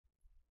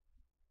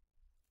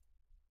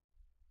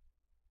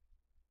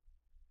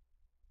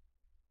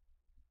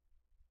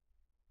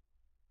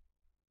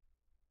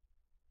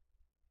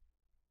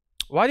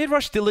Why did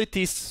Rush delete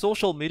this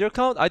social media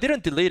account? I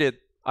didn't delete it.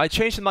 I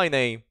changed my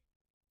name.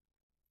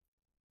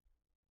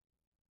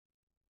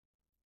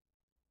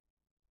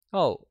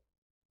 Oh.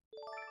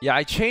 Yeah,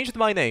 I changed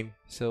my name,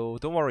 so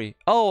don't worry.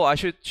 Oh, I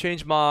should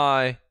change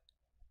my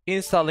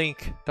Insta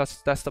link.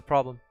 That's the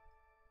problem.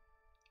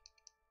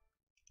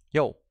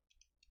 Yo,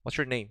 what's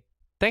your name?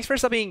 Thanks for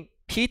subbing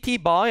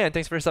PT Boy and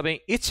thanks for subbing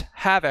It's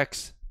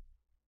Havox.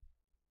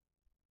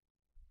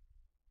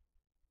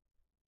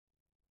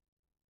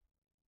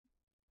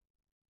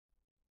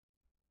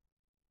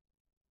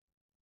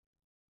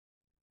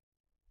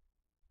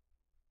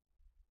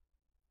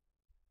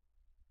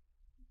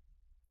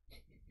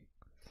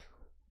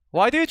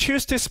 Why do you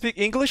choose to speak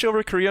English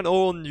over Korean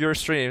on your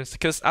streams?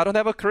 Because I don't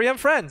have a Korean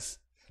friends,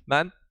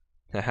 man.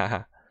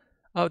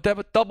 Oh,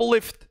 double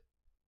lift.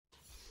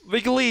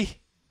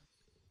 Wiggly.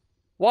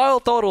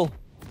 Wild total.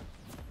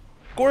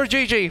 Gore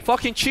JJ.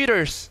 Fucking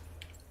cheaters.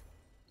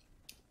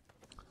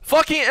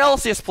 Fucking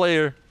LCS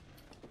player.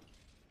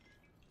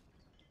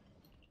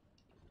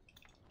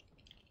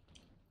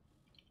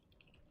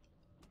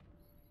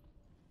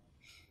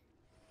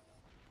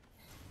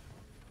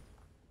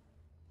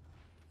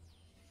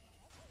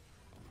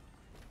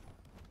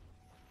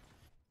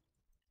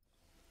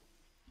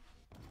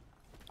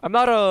 I'm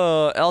not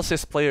a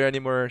LCS player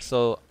anymore,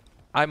 so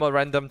I'm a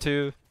random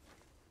too.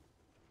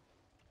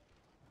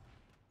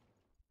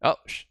 Oh,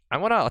 I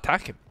wanna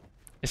attack him.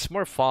 It's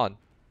more fun.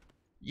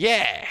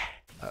 Yeah!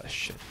 Oh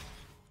shit.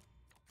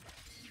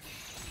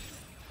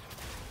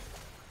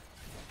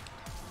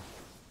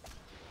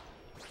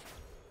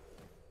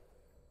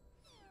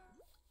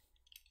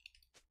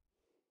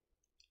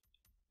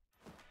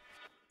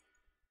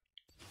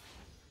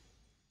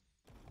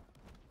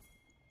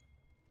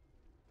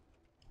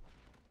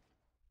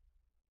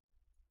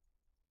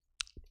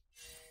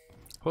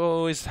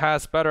 Who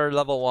has better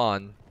level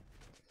 1?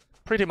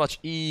 Pretty much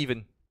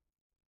even.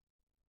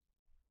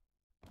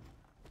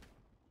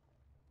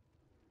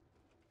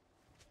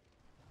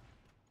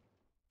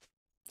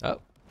 Oh.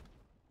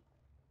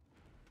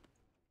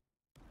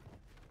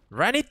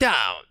 Run it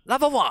down!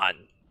 Level 1!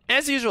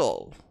 As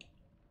usual!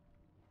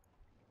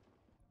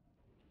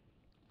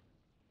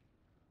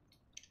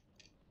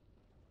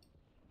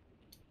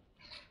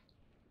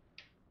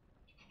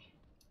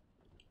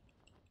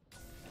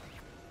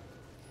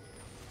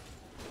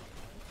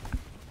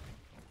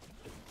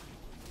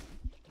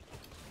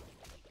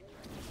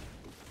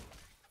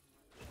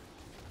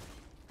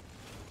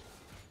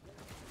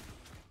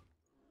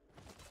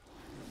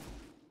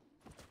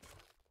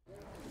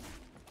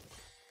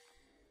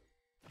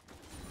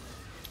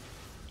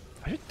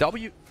 I should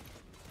W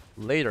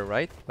later,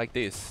 right? Like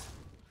this.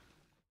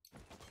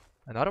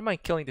 And I don't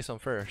mind killing this one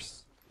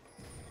first.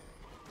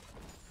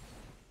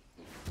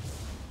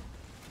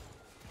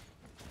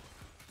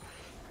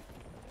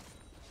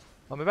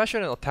 Oh, maybe I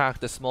shouldn't attack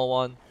the small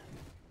one.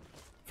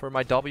 For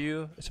my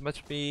W, it's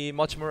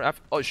much more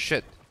oh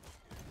shit.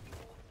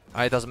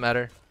 It doesn't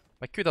matter.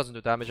 My Q doesn't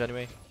do damage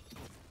anyway.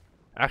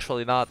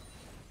 Actually not.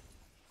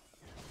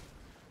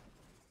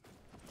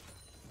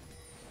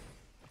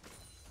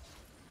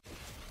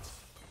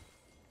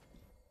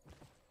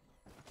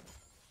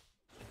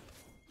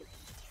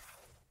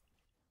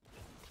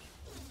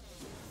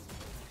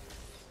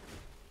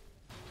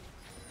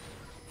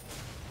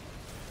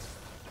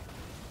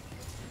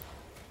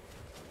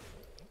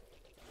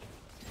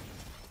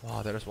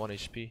 Wow, there's 1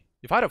 HP.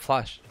 If I had a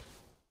flash.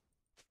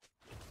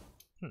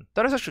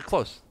 That is actually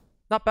close.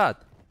 Not bad.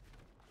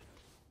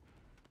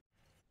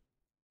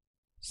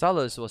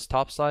 Sylas was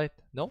topside.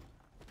 No?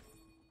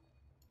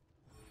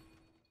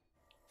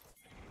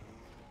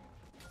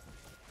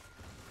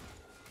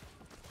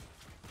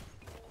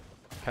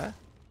 Okay.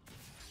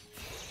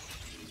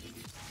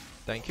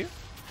 Thank you.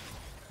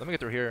 Let me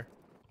get through here.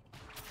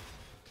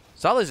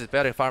 Sylas is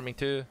better at farming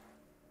too.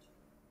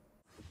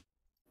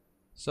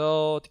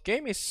 So the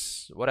game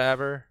is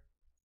whatever.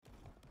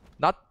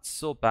 Not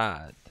so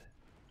bad.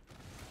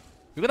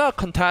 We're gonna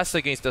contest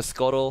against the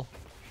Scuttle.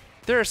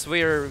 There's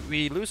where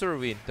we lose or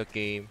win the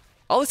game.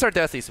 At least our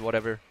death is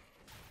whatever.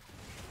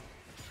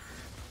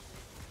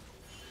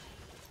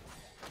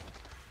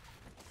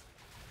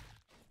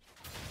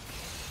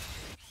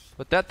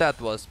 But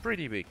that was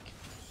pretty big.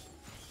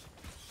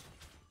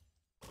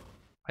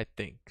 I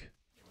think.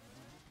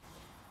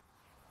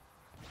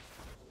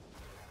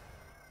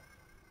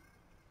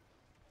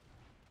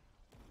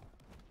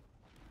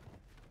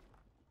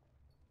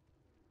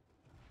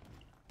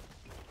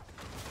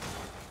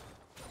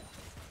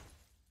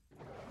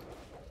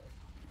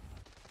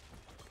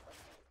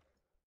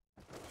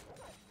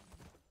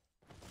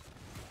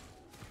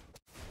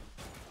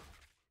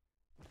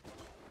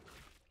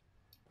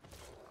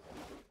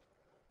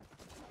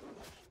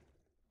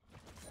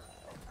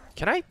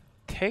 Can I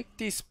take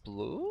this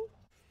blue?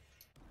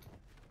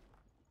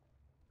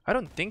 I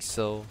don't think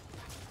so.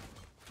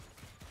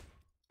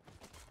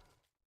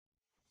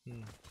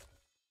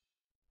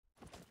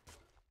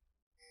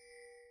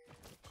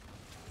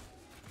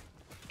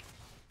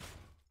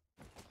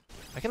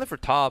 I can live for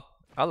top.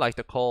 I like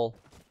the call.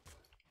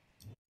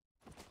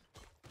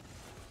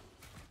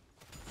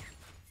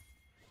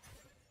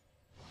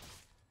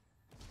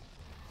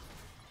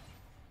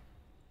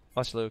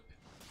 Watch Luke.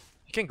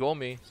 He can go on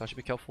me, so I should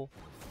be careful.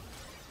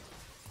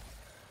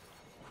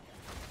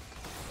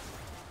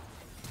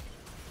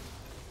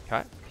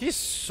 Okay. He's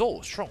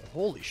so strong.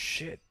 Holy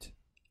shit.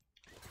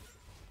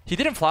 He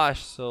didn't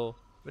flash, so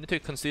we need to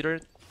consider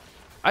it.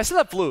 I still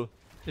have blue.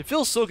 It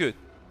feels so good.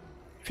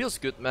 Feels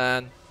good,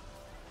 man.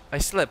 I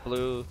still have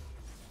blue.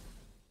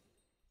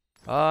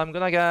 I'm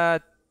gonna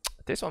get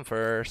this one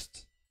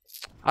first.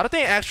 I don't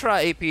think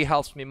extra AP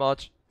helps me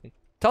much.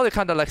 Taliyah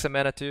kinda likes a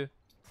mana too.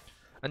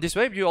 And this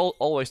wave you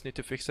always need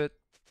to fix it.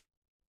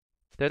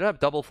 They don't have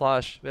double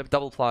flash. We have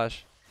double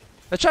flash.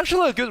 It's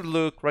actually a good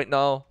look right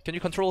now. Can you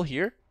control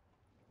here?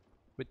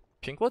 With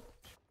Pinkwood?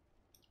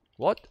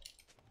 What?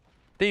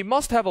 They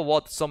must have a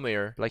what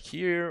somewhere. Like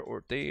here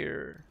or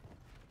there.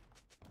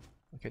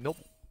 Okay, nope.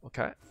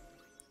 Okay.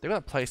 They're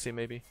gonna place it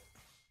maybe.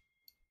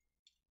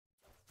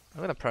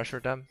 I'm gonna pressure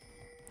them.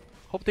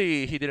 Hope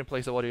he didn't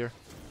place the what here.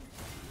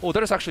 Oh,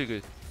 that is actually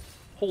good.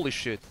 Holy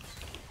shit.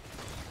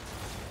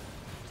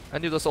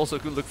 And it was also a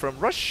good look from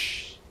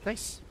Rush.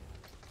 Nice.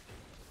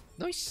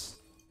 Nice.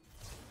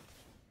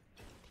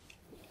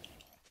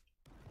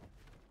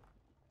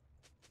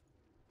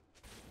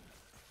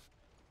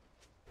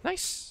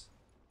 Nice.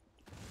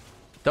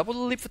 Double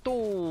lift.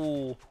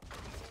 Oh.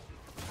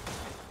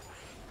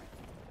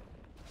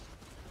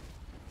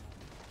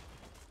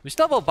 We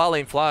still have a ball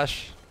lane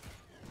flash.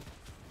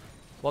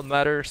 What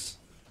matters?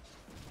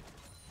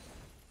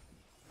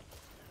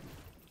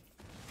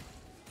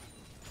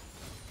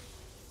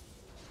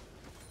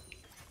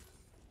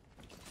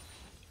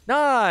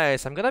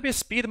 Nice! I'm gonna be a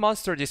speed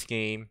monster this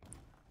game.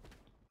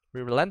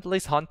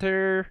 Relentless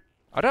Hunter.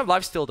 I don't have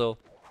life steal though.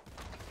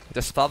 I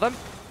just spell them.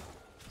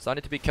 So I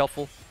need to be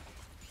careful.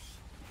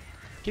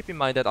 Keep in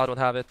mind that I don't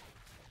have it.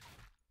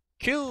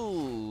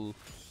 Kill!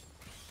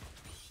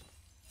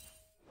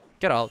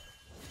 Get out.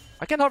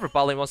 I can hover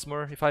ball lane once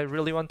more if I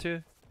really want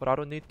to, but I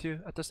don't need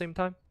to at the same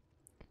time.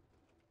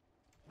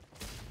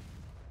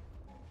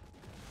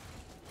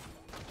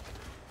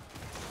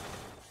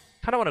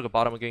 Kinda wanna go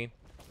bottom again.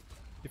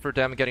 Before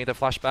them getting the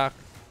flashback.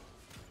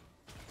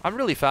 I'm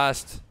really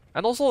fast.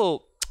 And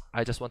also,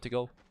 I just want to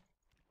go.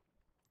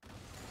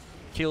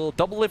 Kill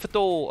double lift.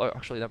 Oh,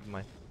 actually, never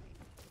mind.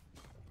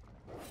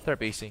 They're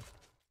basing.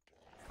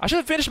 I should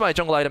have finished my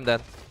jungle item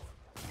then.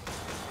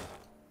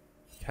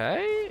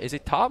 Okay, is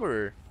it top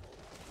or?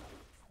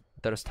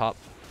 That is top.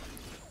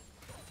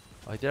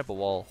 Oh, he did have a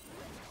wall.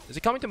 Is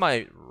he coming to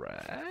my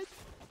red?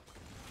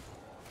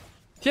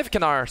 He have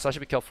Kanar, so I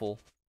should be careful.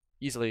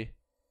 Easily.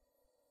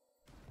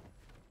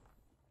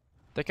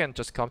 They can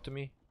just come to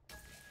me.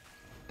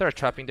 They're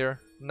trapping there.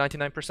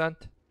 99%.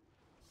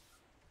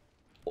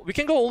 We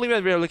can go only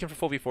when we are looking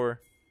for 4v4.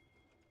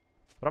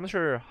 But I'm not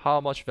sure how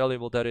much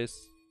valuable that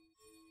is.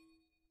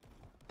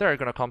 They're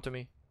gonna come to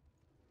me.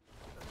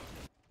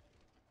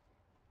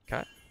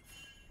 Okay.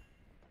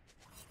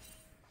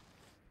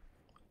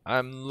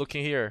 I'm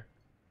looking here.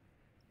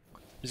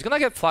 He's gonna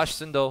get flashed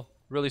soon though.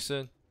 Really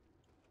soon.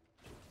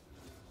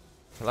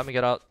 Okay, let me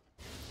get out.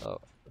 Oh,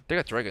 they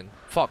got dragon.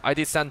 Fuck, I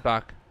did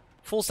sandbag.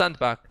 Full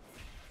sandbag.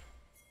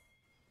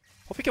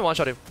 Hope we can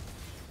one-shot him.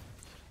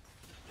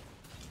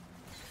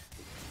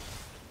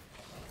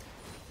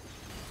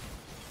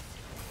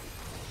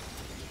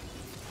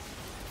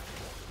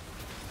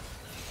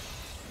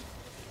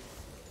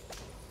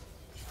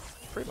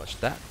 Pretty much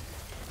that.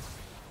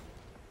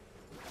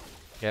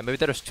 Yeah, maybe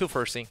there's two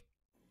forcing.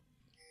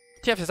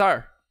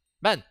 TFSR.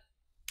 Man.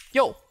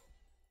 Yo.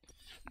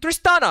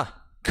 Tristana.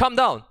 Calm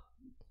down.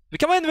 We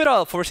can win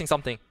without forcing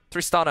something.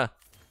 Tristana.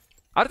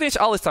 I don't think it's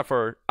Alistar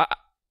for... I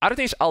don't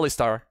think it's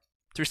Alistar.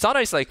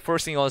 Tristana is like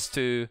forcing us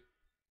to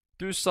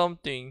do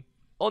something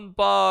on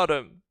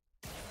bottom.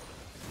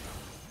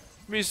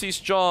 Miss his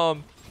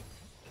jump.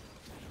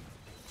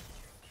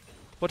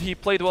 But he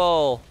played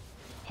well.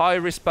 High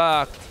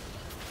respect.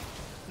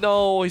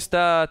 No, he's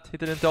dead. He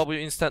didn't W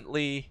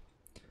instantly.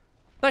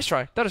 Nice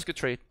try. That is a good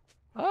trade.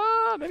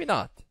 Maybe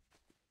not.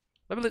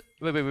 Maybe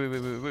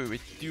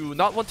wait. Do you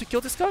not want to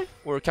kill this guy?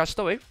 Or catch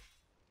the wave?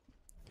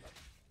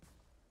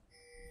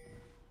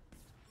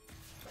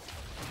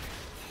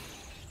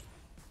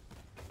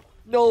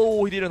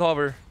 No, he didn't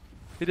hover.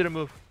 He didn't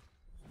move.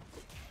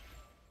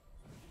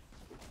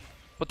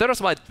 But that was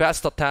my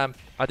best attempt.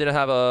 I didn't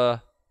have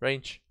a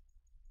range.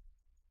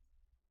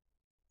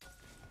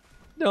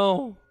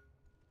 No.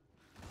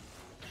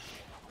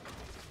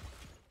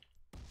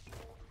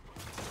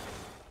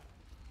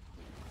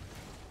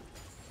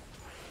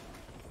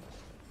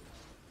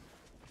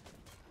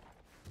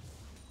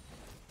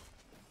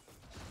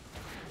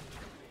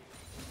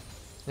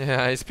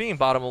 Yeah, he's being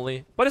bottom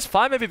only. But it's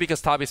fine maybe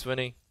because top is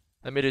winning.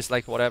 And mid is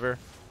like whatever.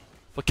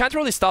 But can't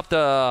really stop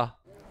the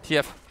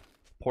TF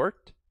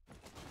port.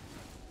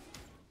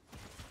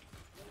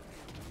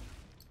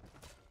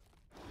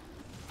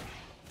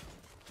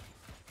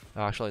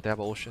 Oh, actually, they have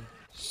ocean.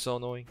 So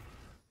annoying.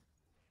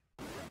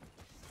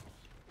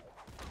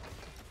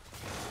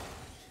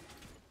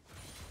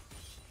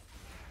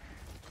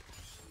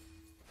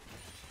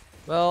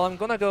 Well, I'm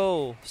gonna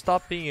go.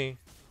 Stop being.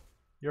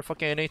 You're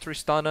fucking NA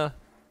Tristana.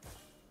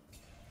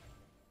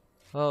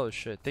 Oh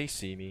shit, they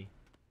see me.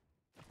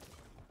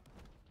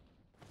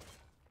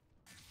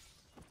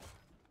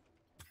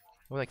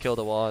 I'm gonna kill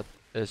the ward.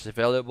 Is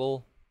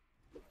available.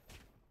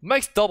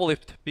 Makes double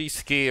lift be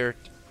scared.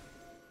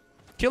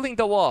 Killing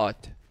the ward.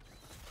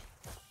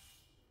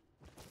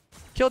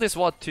 Kill this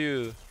ward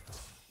too.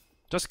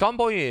 Just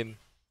combo him.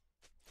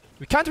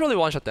 We can't really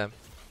one-shot them.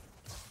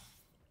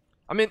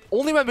 I mean,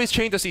 only when we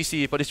chain the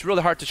CC, but it's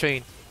really hard to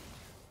chain.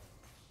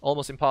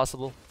 Almost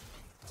impossible.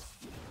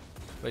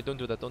 Wait, don't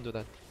do that, don't do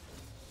that.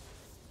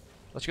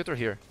 Let's get through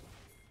here.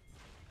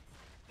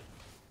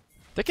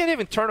 They can't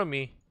even turn on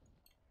me.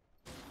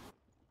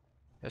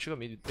 I should go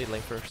mid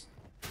lane first.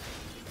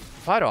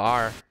 Fight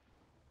R.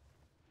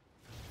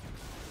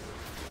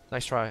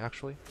 Nice try,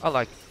 actually. I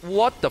like.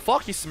 What the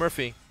fuck? He's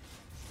smurfing.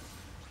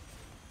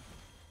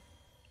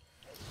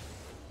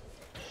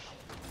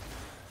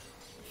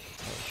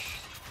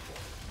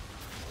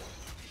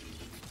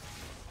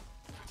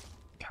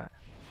 God.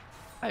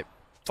 I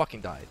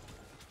fucking died.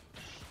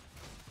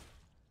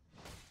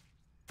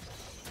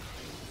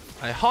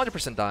 I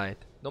 100% died,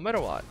 no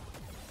matter what.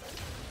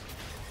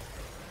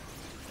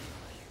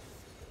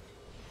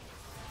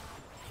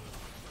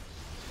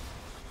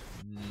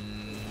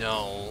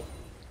 No.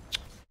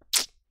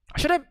 I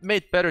should have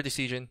made better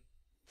decision.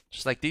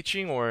 Just like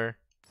ditching or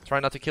try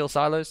not to kill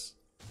Sylas.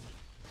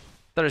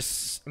 That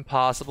is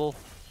impossible.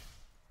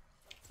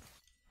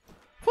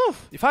 Whew,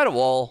 if I had a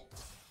wall.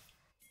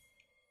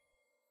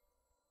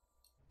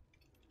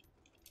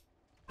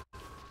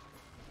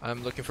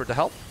 I'm looking for the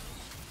help.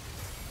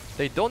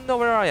 They don't know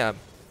where I am.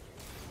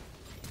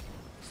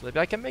 So maybe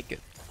I can make it.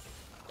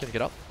 Can you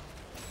get up?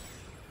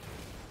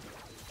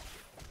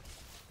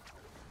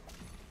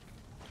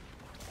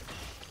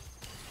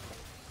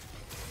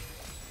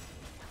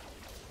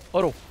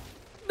 Auto.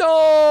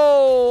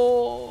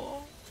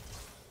 No!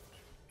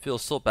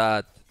 Feels so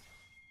bad.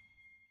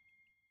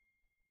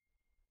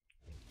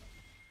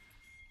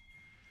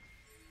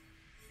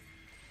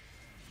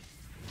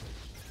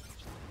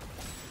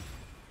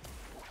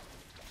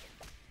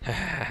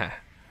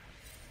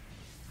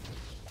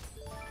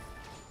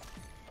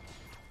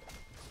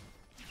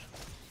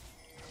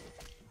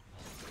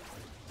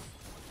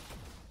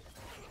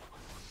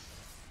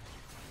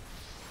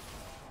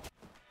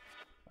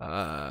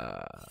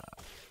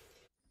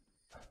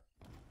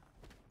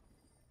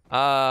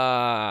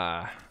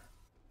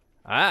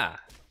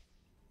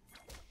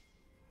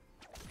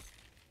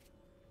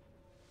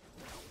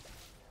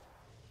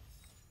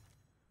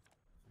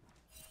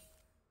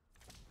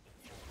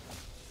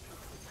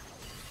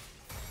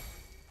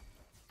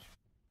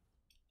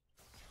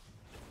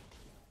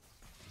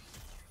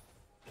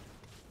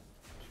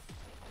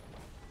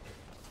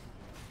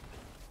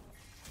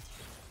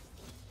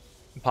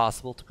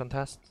 Impossible to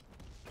contest.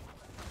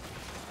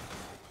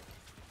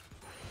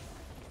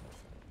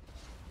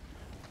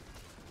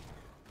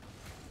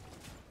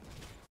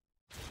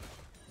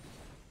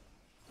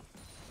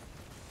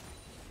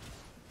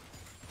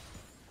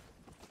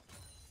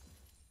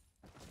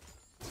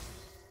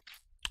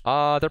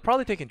 They're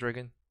probably taking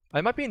Dragon. I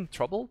might be in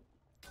trouble.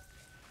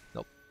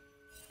 Nope.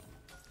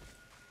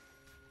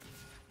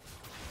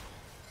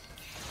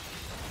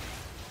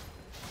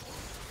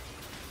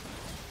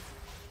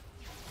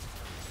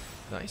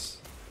 Nice.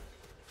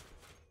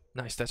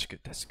 Nice, that's good,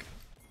 that's good.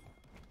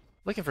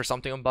 Looking for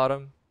something on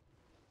bottom.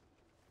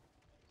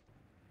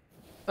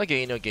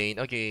 Again.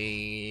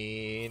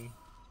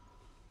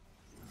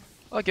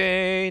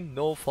 Again,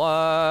 no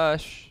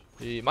flash.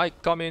 He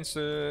might come in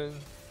soon.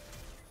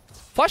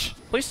 Flash,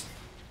 please.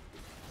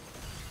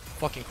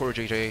 Fucking core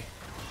JJ.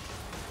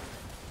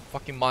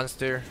 Fucking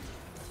monster.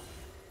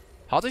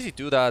 How does he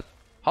do that?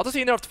 How does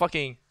he know to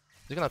fucking...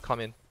 He's gonna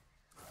come in.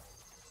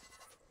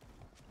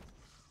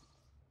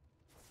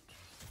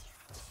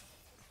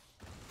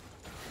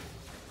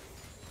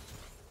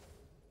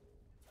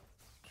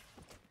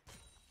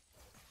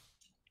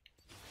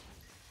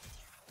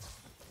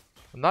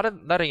 I'm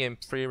not letting him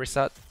free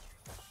reset.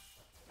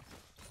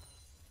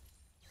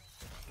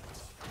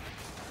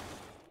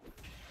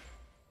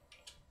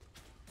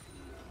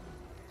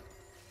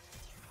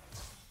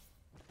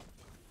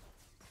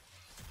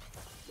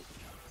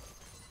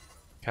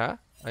 Okay,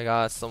 I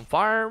got some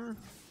farm.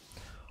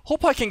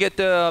 Hope I can get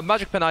the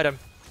magic pen item.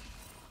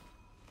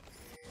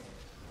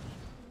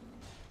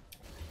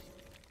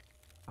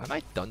 Am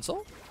I done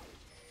so?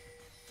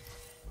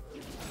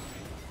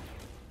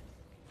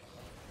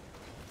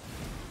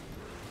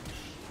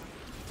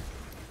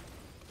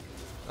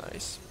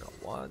 Nice, we got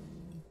one.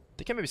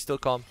 They can maybe still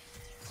come.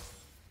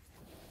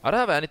 I don't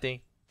have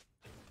anything.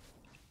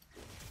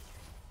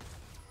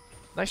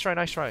 Nice try,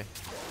 nice try.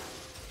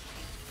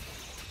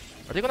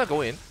 Are they gonna go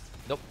in?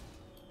 Nope.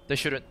 They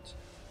shouldn't.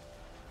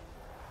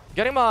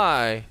 Getting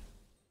my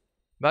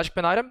magic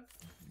pen item.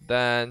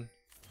 Then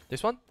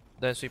this one.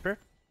 Then sweeper.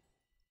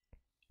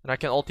 And I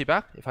can ulti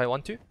back if I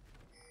want to.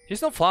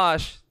 He's no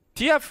flash.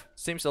 TF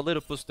seems a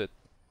little boosted.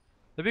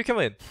 Maybe we can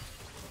win.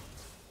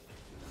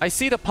 I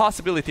see the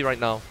possibility right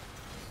now.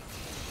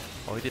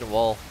 Oh, he didn't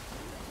wall.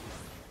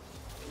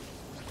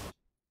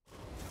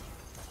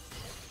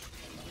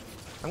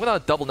 I'm gonna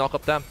double knock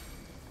up them.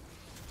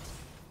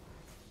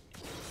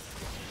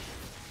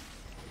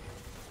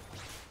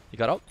 You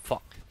got out?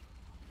 Fuck.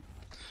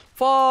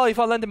 Fuck, if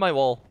I landed my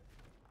wall.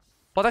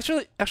 But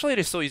actually it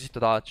is so easy to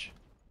dodge.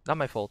 Not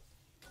my fault.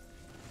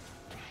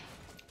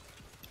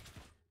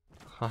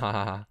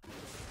 Hahaha.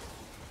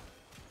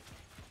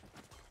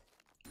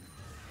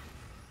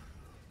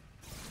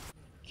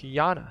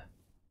 Kiana.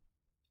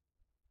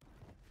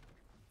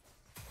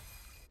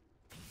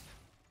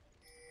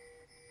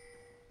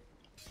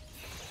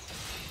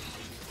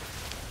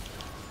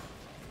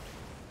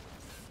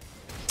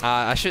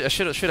 I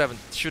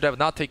should have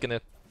not taken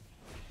it.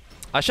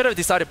 I should have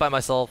decided by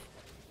myself.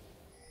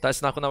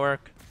 That's not gonna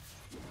work.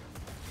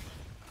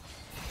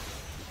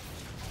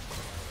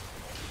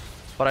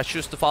 But I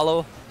choose to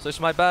follow, so it's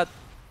my bad.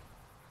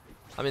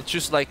 I mean,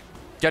 choose like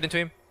get into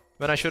him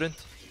when I shouldn't.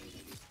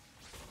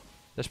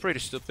 That's pretty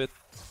stupid.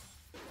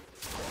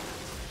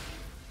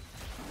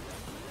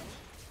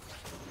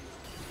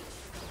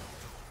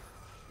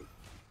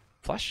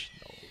 Flash?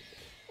 No.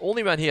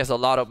 Only when he has a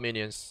lot of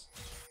minions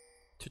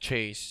to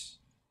chase.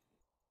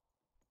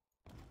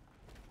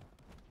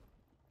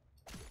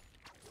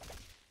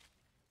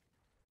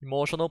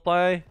 Emotional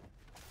play?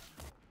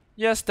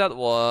 Yes, that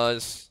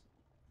was.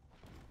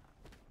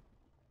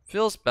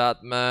 Feels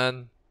bad,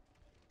 man.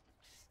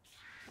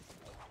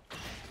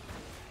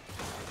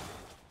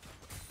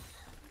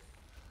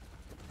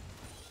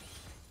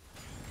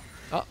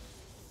 Ah.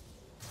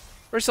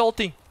 Where's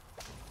ulting?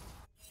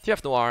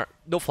 TF Noir.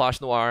 No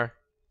flash Noir.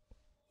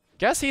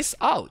 Guess he's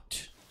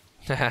out.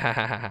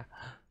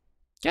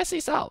 Guess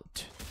he's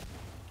out.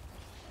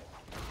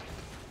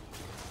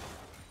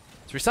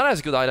 Tristana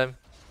has a good item.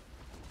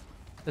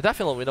 They're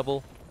definitely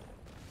winnable.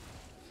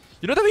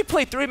 You know that we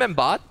play 3-man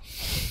bot?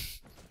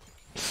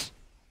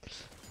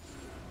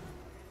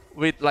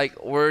 With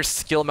like worst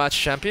skill match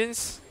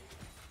champions?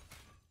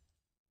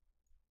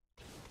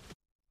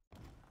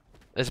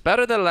 It's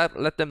better than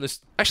let them lose.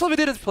 Actually, we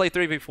didn't play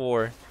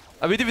 3v4.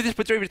 We did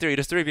play 3v3.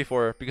 There's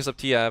 3v4 because of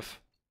TF.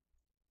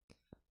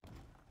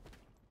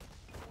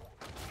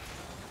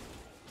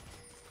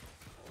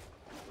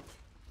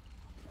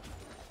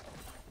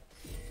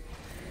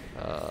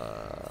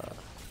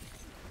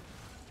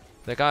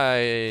 The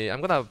guy, I'm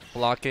gonna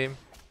block him.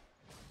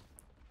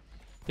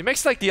 He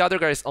makes like the other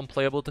guys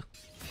unplayable.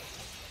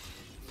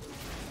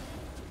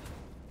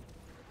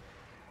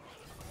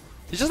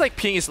 He's just like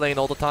ping his lane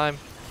all the time.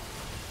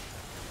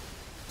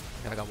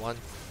 Yeah, I got one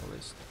at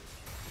least.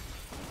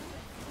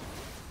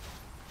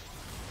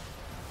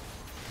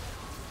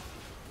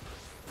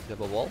 You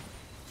have a wall?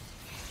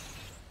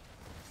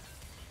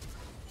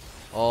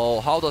 Oh,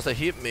 how does it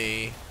hit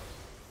me?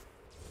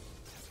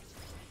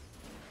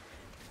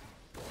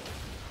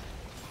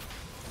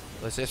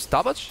 Let's see,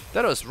 stoppage?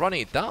 That was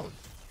running it down.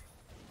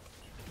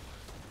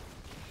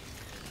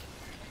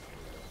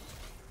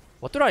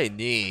 What do I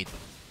need?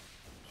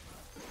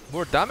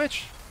 More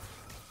damage?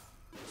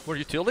 More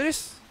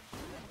utilities?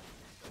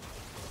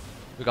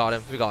 We got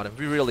him, we got him,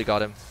 we really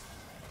got him.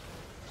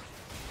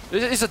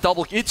 It's a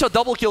double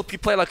kill,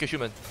 play like a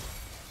human.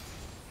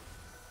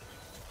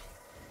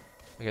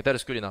 Okay, that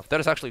is good enough. That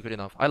is actually good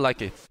enough. I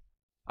like it.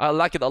 I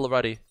like it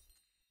already.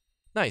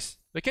 Nice.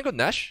 We can go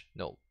Nash?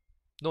 No.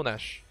 No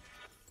Nash.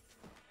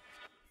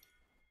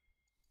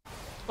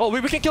 Oh,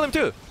 we can kill him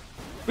too.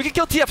 We can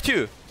kill TF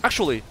too,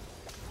 actually.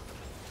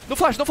 No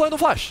flash, no flash, no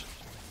flash.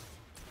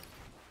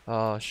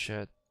 Oh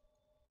shit.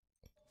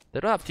 They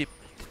don't have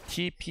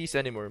TPs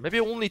anymore. Maybe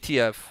only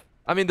TF.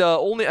 I mean the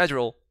only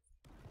Adriel.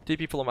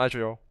 TP from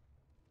Adriel.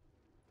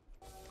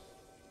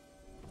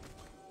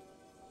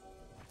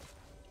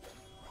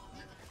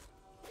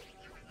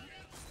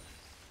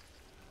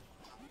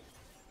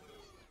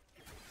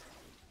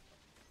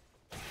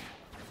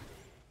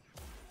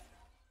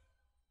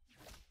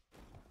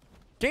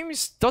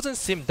 Games doesn't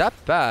seem that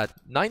bad.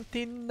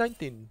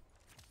 19-19.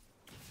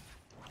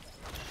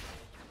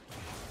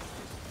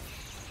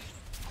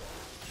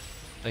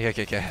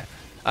 Okay.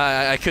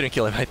 I couldn't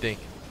kill him, I think.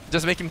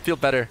 Just make him feel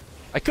better.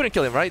 I couldn't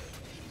kill him, right?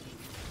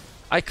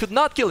 I could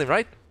not kill him,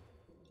 right?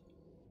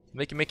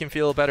 Make him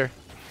feel better.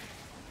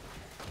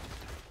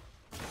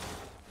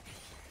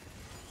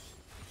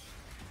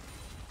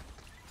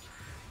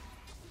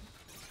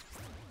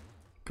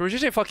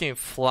 Kurojiji fucking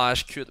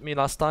flash queued me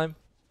last time.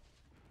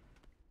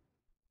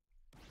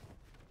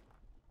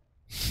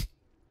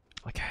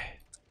 Okay.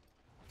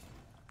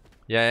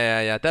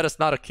 Yeah. That is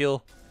not a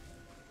kill.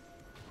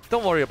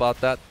 Don't worry about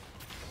that.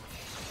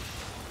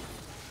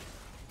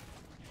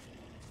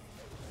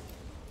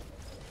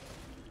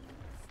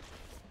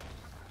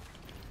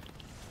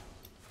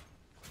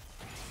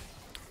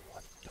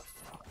 What the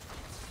fuck?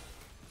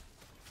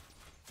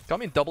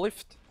 Come in, double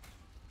lift.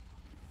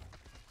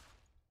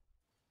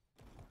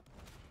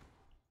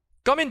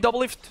 Come in, double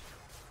lift.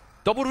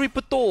 Double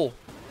repeto.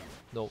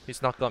 No,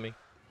 he's not coming.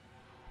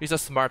 He's a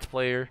smart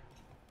player.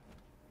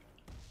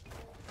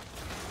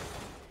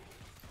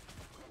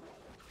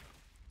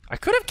 I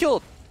could have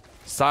killed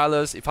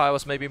Sylas if I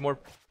was maybe more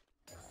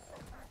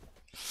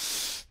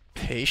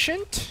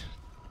patient.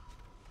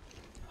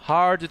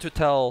 Hard to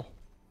tell.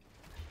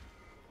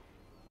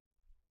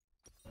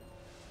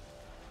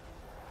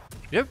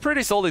 We have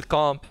pretty solid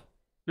comp.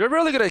 We're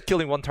really good at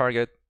killing one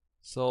target.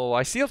 So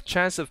I see a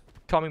chance of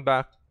coming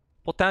back.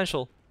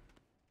 Potential.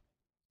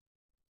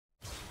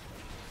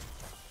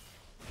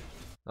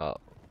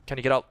 Can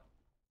he get out?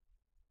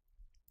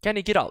 Can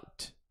he get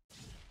out?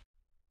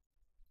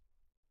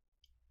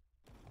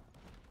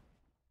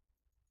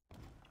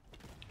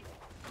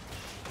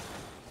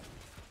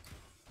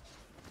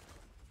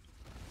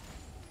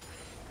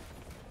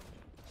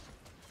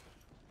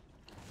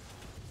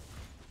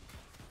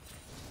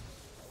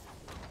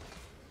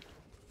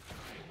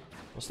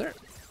 What's there?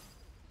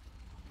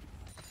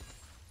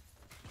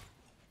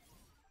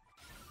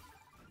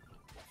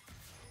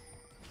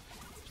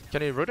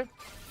 Can he root him?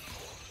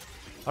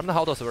 I don't know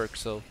how this works,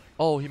 so...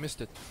 Oh, he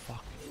missed it.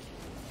 Fuck.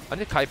 I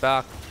need Kai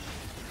back.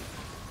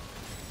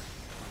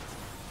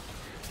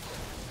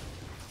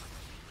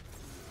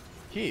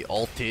 He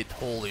ulted.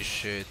 Holy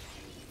shit.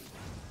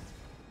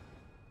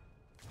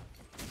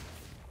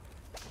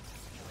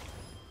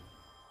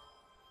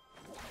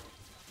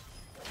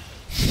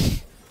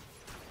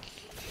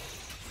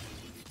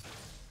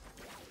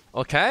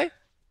 Okay.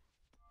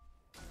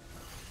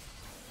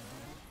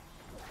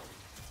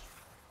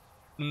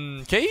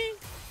 Okay.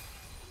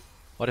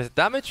 What is the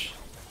damage?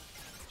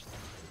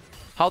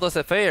 How does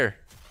that fare?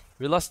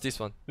 We lost this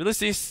one. We lost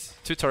these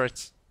two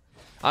turrets.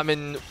 I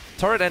mean,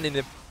 turret and in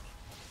the...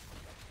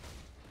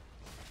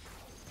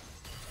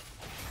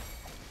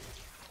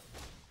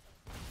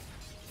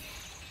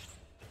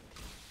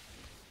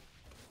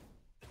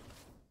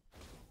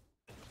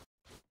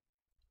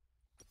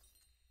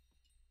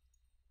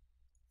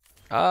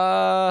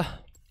 I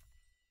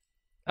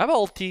have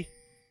ulti.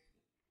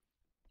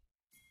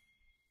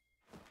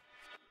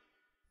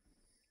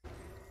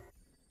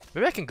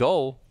 Maybe I can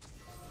go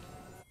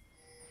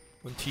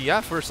on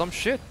TF or some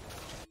shit.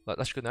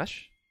 Let's go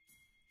Nash.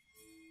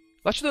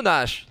 Let's do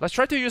Nash. Let's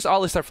try to use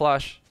Alistar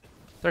Flash.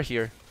 They're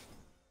here.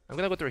 I'm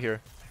gonna go through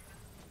here.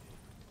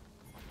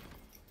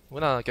 I'm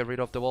gonna get rid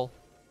of the wall.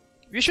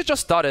 We should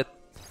just start it.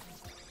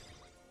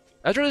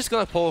 Ezreal is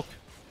gonna poke.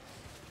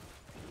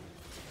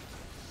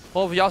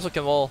 Oh, we also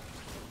can wall.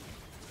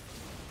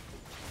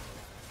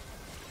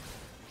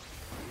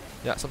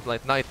 Yeah, something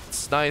like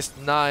nice, nice,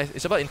 nice.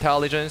 It's about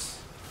intelligence.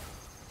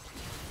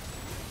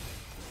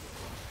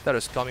 That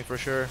is coming for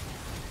sure.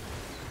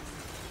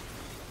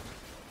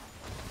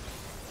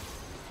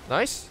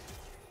 Nice.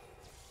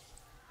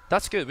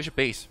 That's good. We should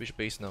base. We should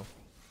base now.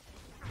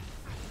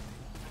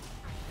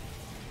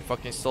 You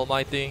fucking stole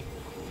my thing.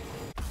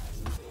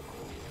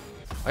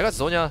 I got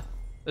Zonya.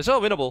 It's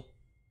all winnable.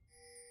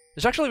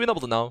 It's actually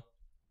winnable now.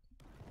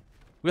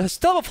 We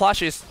still have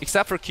flashes,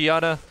 except for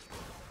Kiana.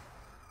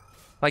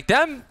 Like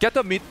them, get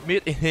the mid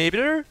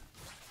inhibitor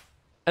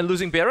and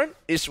losing Baron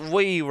is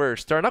way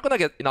worse. They're not gonna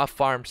get enough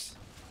farms.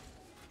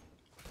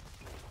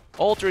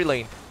 All 3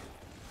 lane.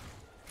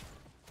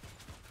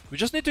 We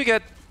just need to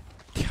get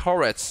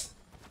turrets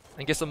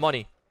and get some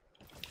money.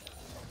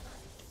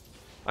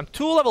 I'm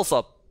 2 levels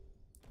up.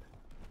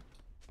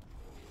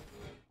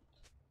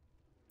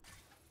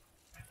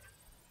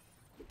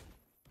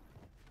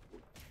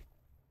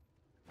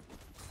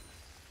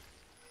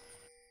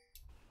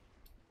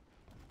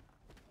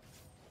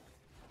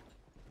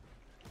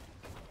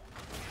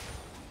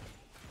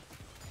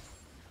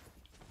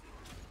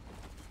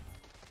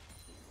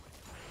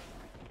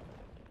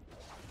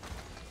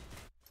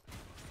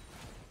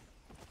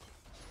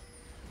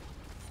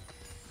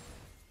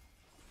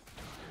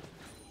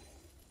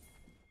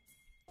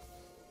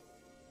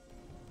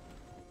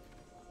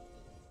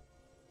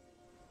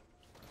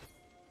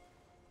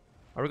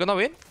 Are we gonna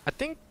win? I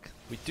think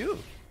we do.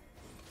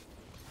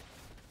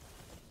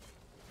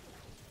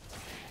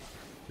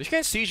 We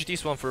can siege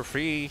this one for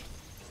free.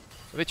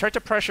 We try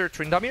to pressure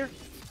Tryndamere.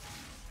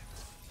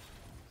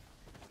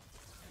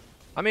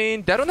 I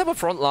mean, they don't have a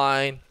front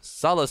line.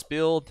 Sylas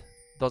build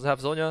doesn't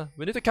have Zonya.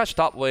 We need to catch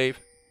top wave.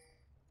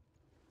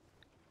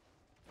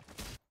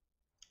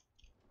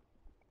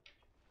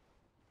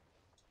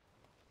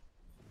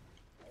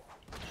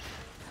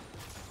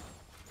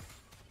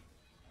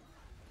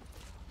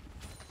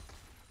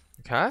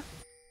 Okay.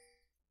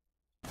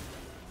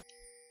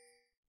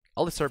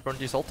 Alistar burn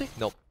this ulti?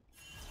 Nope.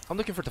 I'm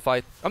looking for the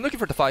fight. I'm looking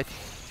for the fight.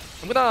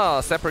 I'm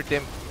gonna separate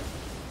them.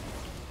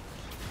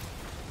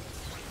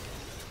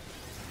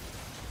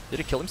 Did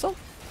he kill himself?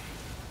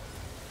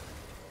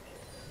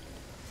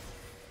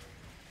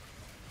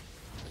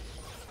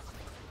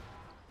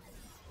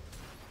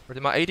 Where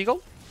did my AD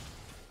go?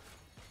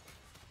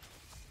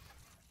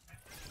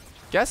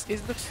 Guess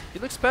it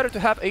looks better to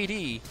have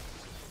AD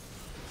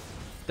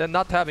than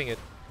not having it.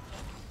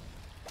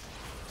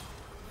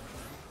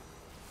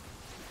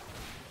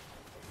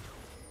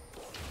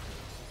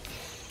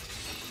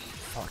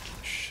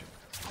 Fucking shit.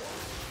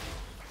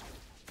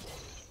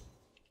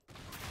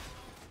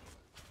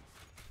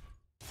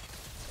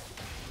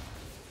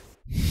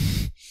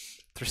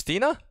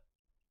 Tristina?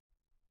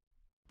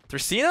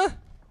 Tristina?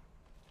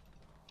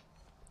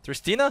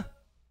 Tristina?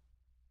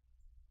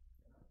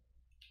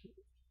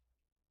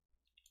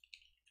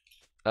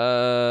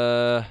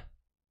 Uh,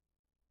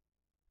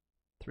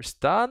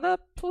 Tristana,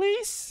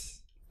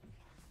 please.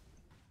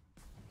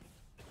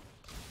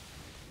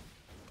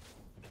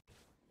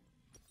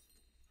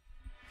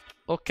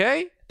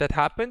 Okay, that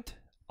happened.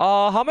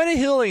 How many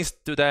healings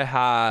do they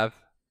have?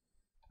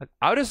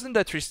 I would assume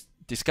that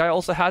this guy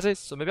also has it,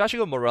 so maybe I should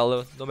go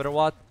Morello, no matter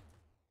what.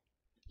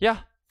 Yeah,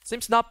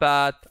 seems not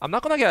bad. I'm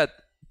not gonna get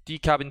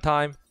decap in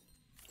time.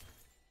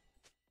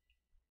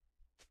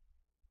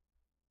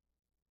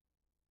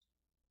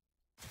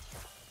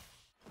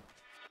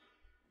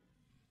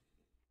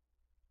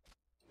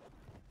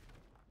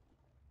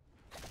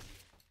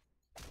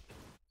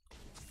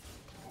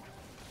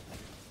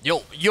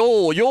 Yo,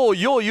 yo, yo,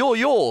 yo, yo,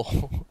 yo!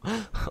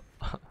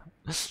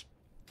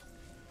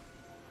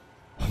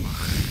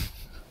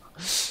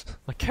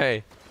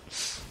 Okay.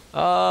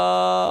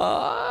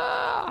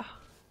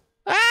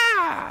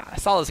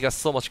 Sylas got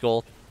so much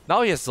gold.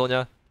 Now he has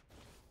Zonya.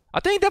 I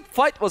think that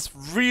fight was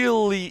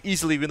really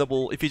easily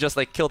winnable if he just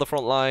like kill the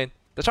front line.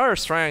 The Charger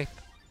strength.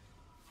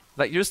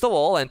 Like use the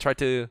wall and try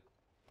to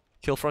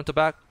kill front to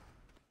back.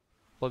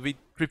 But we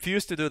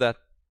refuse to do that.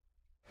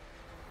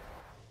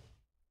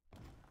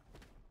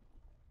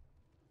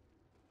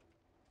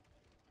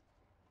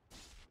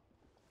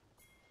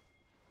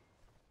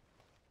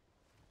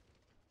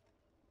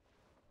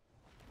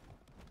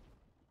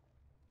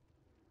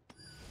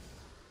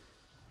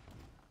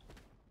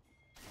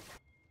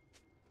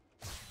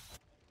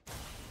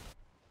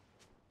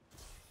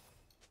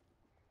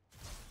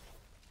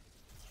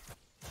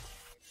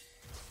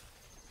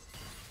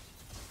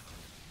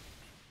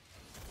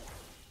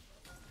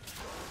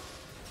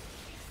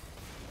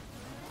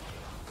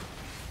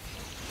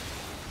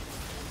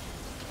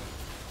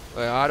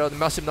 I don't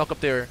massive knock up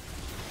there.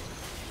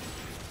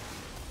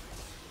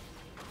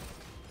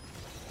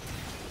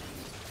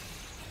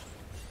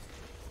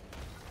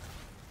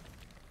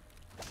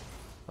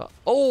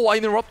 Oh, I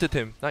interrupted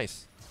him.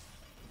 Nice.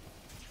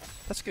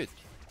 That's good.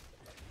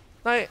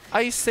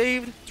 I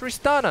saved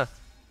Tristana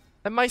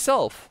and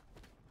myself.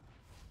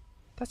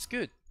 That's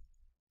good.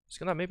 Just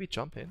gonna maybe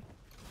jump in.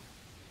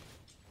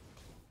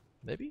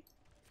 Maybe?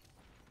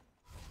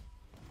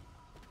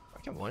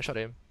 I can one-shot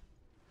him.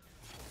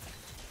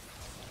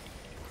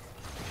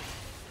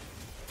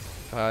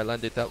 I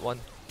landed that one.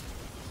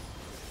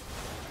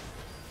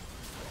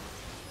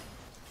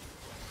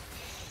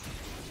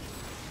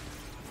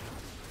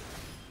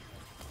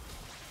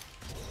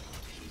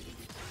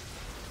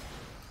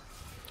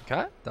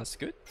 Okay, that's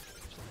good.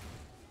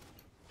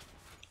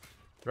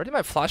 Where did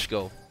my flash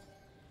go?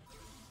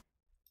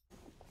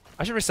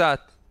 I should reset.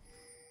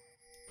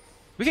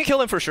 We can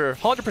kill him for sure,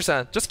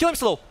 100%. Just kill him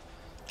slow.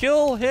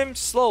 Kill him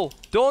slow.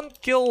 Don't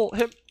kill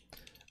him.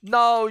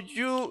 No,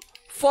 you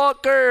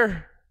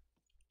fucker.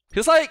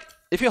 Because like,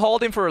 if you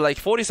hold him for like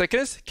 40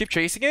 seconds, keep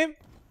chasing him,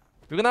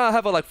 you're gonna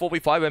have a like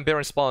 4v5 when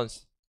Baron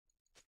spawns.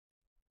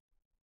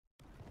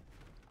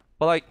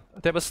 But like,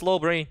 they have a slow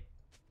brain.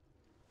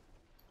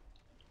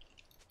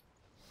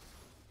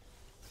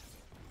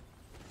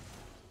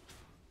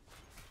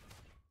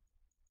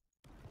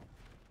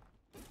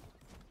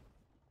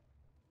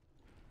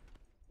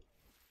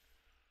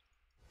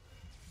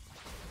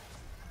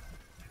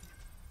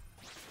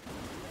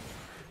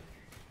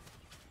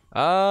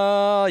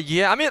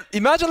 Yeah, I mean,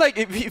 imagine like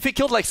if he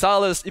killed like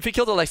Sylas, if he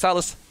killed like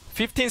Sylas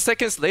 15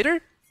 seconds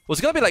later,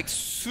 was gonna be like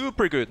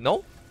super good,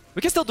 no?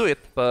 We can still do it,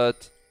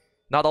 but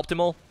not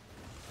optimal.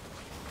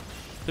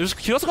 He was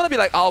gonna be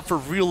like out for a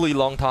really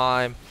long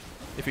time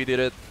if he did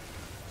it.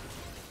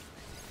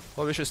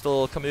 But we should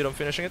still commit on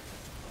finishing it.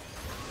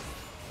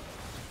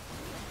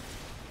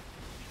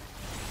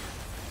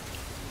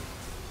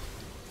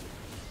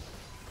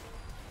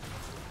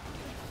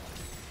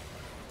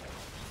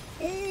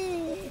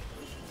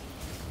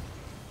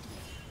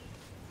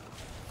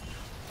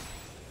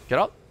 Get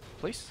out,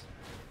 please.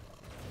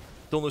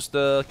 Don't lose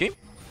the game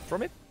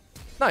from it.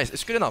 Nice,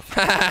 it's good enough.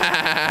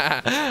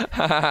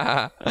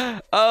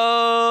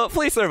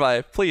 Please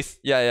survive, please.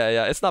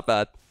 Yeah. It's not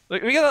bad.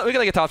 We're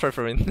gonna get top right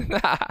from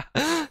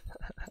it.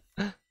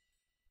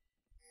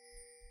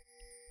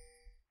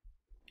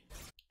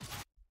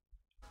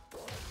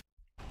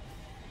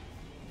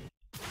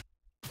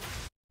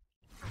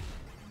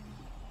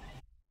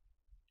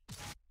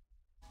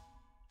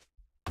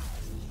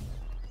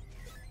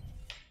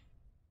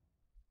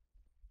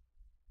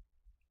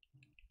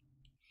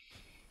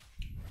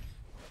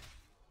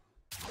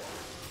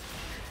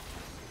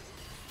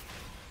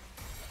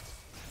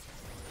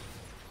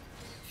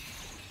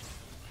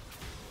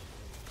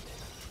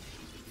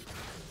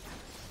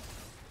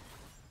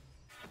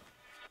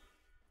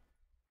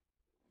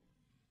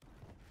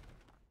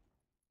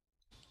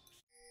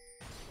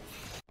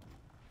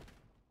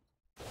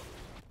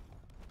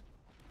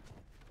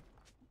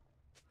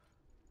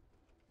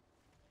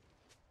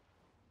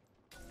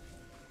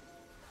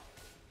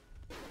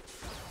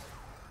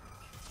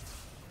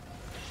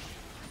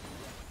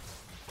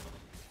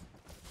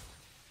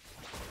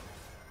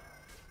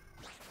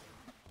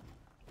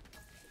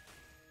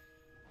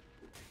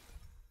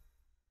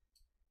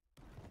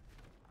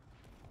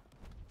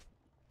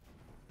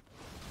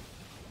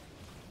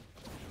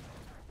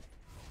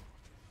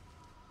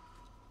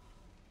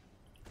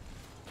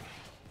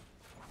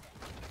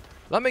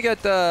 Let me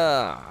get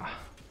the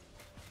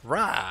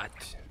rat.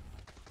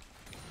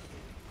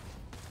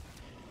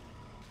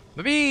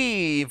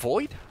 Maybe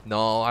void?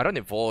 No, I don't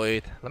need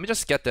void. Let me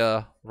just get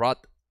the rod.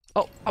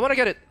 Oh, I wanna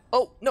get it.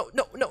 Oh, no,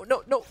 no, no,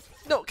 no, no,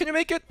 no. Can you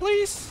make it,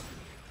 please?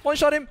 One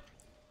shot him.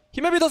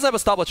 He maybe doesn't have a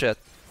stopwatch yet.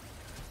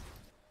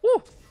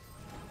 Woo!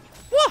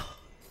 Wah!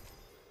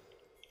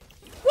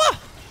 Wah!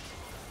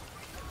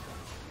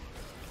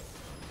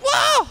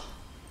 Wow!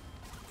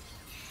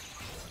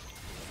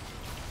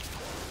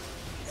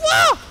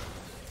 Wow!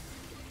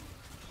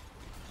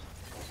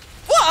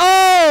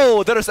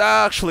 Oh, that is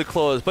actually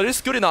close, but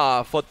it's good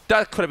enough. But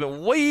that could have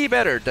been way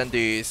better than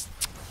this.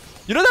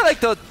 You know that like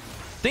the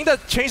thing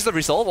that changed the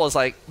result was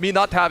like me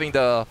not having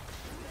the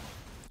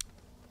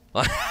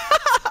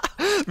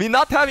me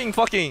not having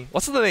fucking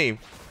what's the name?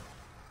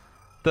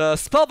 The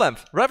spell vamp,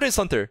 Revenant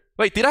Hunter.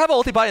 Wait, did I have an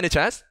ulti by any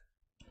chance?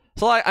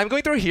 So like I'm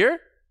going through here.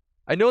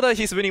 I know that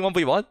he's winning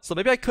 1v1, so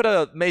maybe I could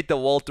have made the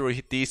wall through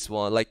this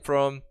one, like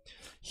from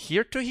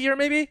here to here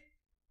maybe?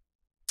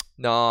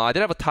 No, I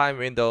didn't have a time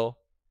window.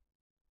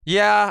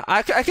 Yeah,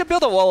 I can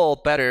build a wall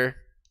better.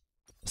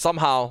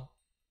 Somehow.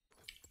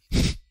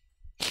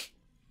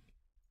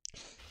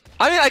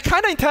 I mean, I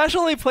kind of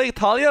intentionally played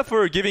Taliyah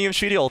for giving him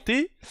shitty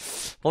ulti.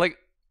 But like,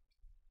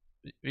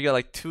 we got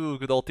like 2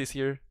 good ultis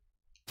here.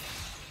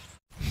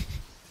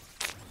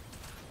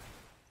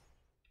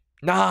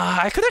 Nah,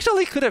 I could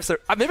have.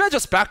 Maybe I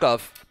just back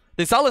off.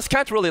 The Sylas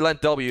can't really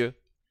land W.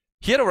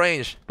 He had a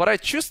range, but I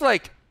choose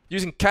like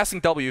using casting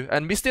W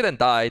and missed it and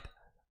died.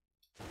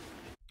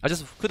 I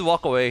just could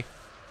walk away.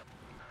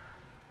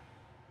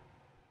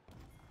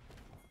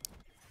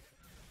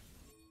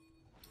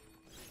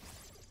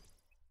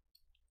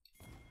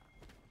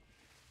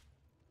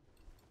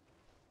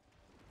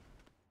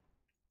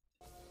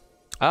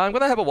 I'm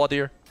gonna have a ward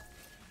here.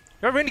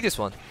 You're winning this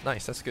one.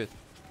 Nice, that's good.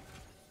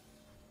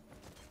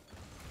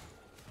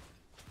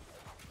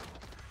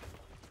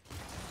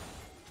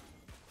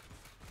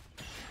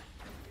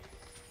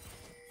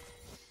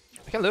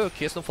 I can look,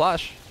 he has no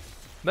flash.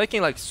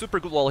 Making like super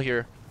good wall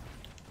here.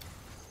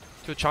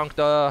 To chunk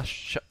the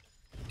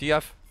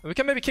DF. We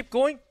can maybe keep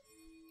going.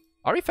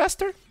 Are we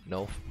faster?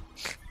 No.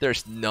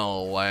 There's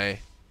no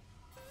way.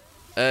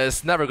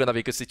 It's never gonna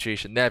be a good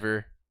situation.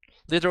 Never.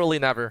 Literally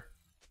never.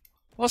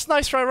 Was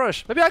nice try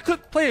rush. Maybe I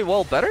could play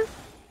well better?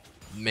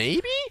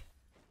 Maybe?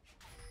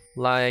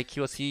 Like he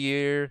was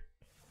here.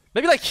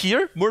 Maybe like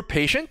here? More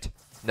patient?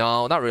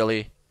 No, not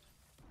really.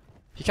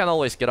 He can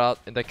always get out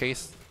in that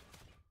case.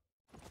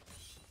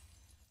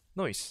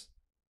 Noise.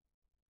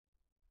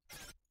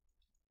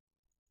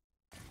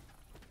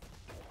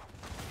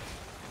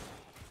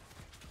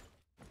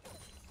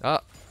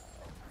 Ah.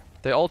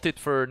 They ulted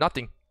for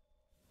nothing.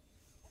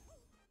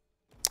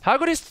 How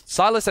good is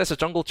Sylas as a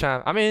jungle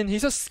champ? I mean,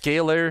 he's a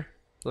scaler.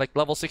 Like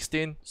level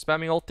 16,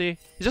 spamming ulti.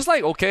 He's just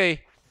like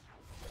okay.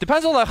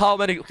 Depends on like how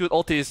many good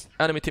ultis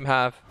enemy team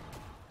have.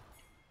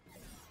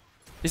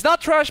 He's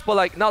not trash, but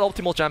like not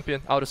optimal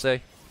champion, I would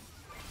say.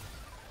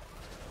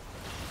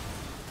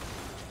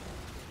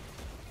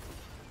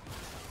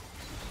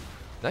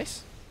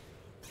 Nice.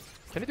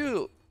 Can you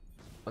do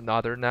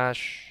another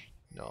Nash?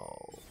 No.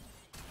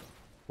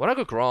 Wanna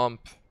go Gromp?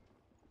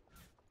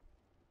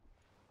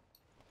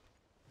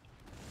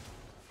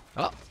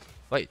 Oh,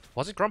 wait,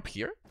 was it Gromp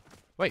here?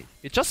 Wait,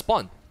 it just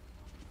spawned.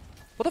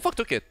 What the fuck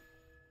took it?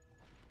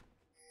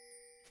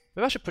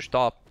 Maybe I should push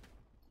top.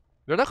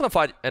 We're not gonna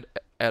fight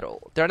at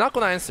all. They're not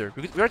gonna answer.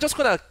 We're just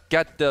gonna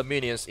get the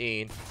minions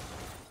in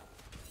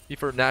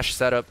before Nash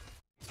setup.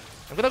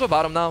 I'm gonna go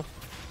bottom now.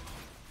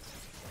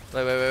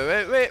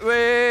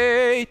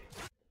 Wait.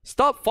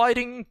 Stop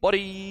fighting,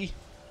 buddy.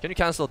 Can you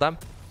cancel them?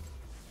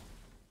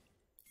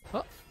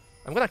 Oh,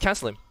 I'm gonna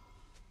cancel him.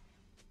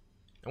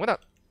 I'm gonna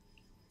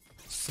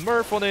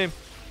smurf on him.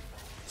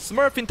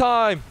 Smurfing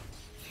time!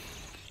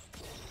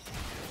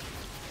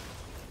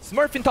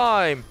 Smurfing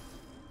time!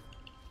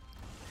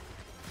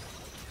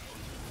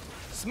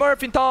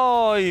 Smurfing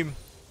time!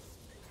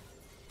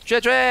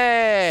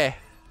 JJ!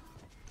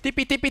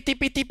 TP!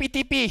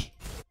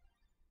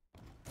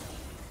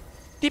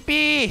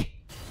 TP!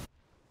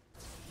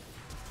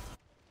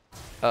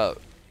 Oh.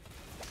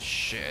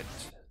 Shit.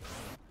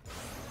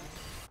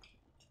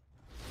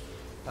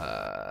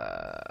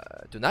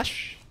 Do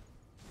Nash?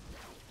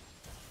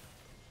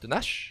 To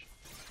Nash.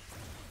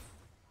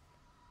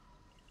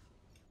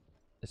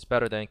 It's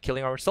better than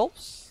killing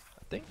ourselves,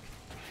 I think.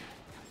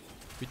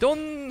 We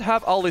don't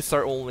have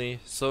Alistar only,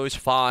 so it's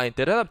fine.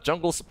 They don't have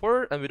jungle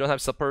support, and we don't have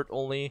support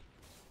only.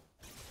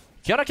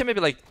 Kiana can maybe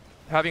like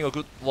having a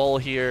good wall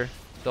here,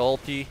 the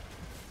ulti.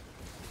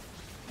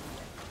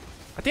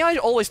 I think I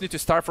always need to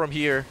start from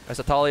here as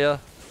a Taliyah,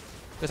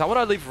 because I want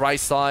to leave right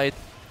side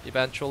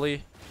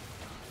eventually.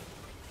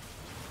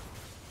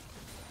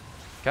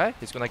 Okay,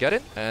 he's gonna get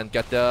it and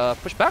get the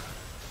pushback.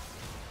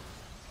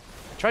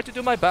 I tried to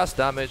do my best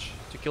damage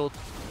to kill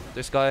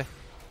this guy.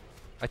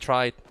 I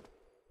tried.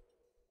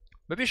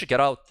 Maybe you should get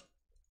out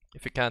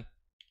if you can.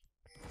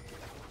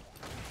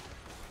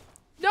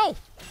 No!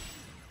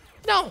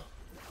 No!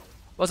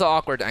 Was an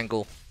awkward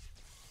angle.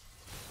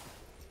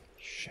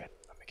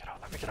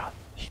 Check it out.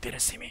 He didn't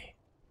see me.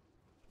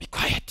 Be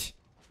quiet.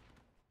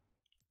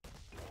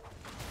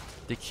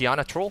 Did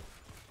Kiana troll?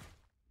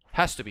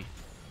 Has to be.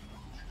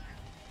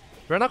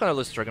 We're not gonna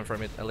lose Dragon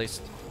from it, at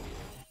least.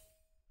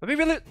 Maybe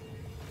we'll...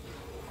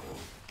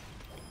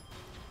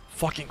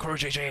 Fucking Kuro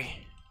JJ.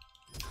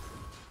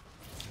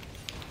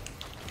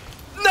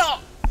 No!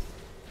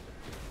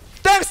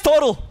 Thanks,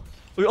 Total!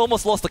 We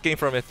almost lost the game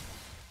from it.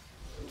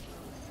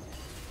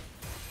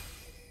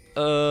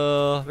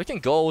 We can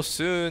go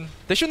soon.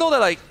 They should know that,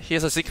 like, he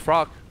has a sick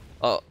proc.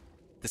 Oh,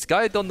 this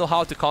guy don't know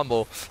how to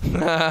combo.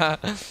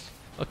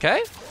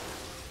 Okay.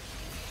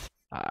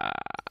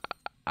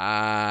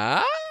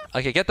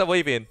 Okay, get the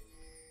wave in.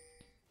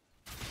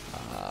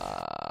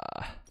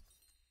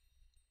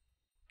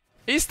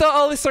 Is the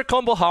Alistar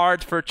combo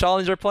hard for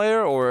challenger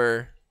player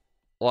or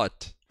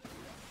what?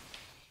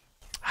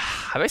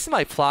 I wasted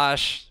my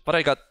flash, but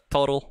I got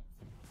total.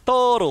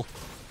 Total.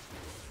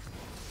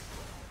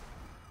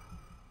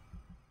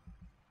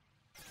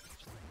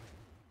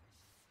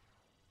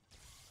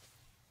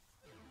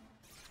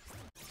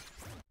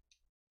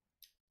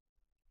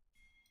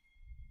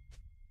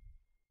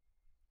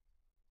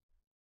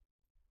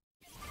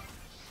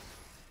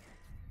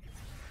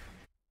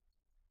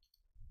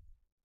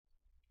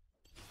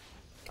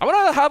 I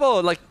wanna have a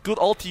like good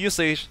ulti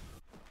usage.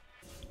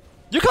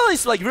 Yukala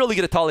is like really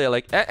good at Taliyah,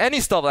 like any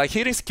stuff, like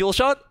hitting skill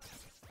shot,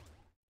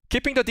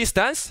 keeping the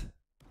distance,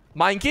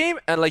 mind game,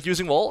 and like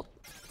using wall.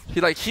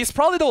 He's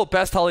probably the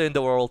best Taliyah in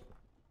the world.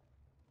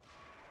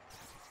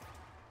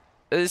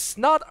 It's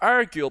not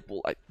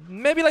arguable. Like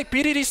maybe like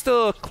BDD is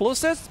the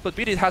closest, but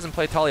BDD hasn't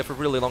played Taliyah for a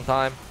really long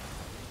time.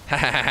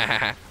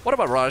 What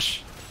about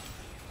Rush?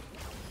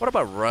 What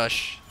about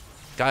Rush,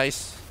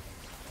 guys?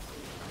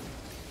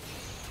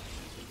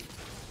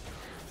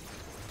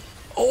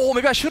 Oh,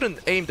 maybe I shouldn't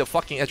aim the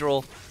fucking edge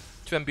roll.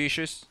 Too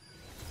ambitious.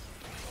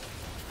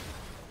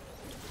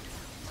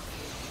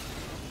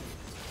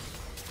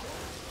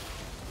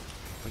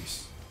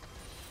 Please.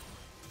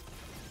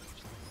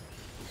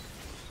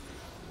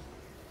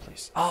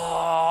 Please.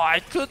 Oh, I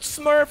could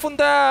smurf on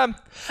them.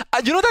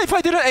 You know that if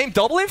I didn't aim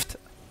double lift,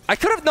 I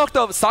could have knocked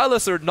out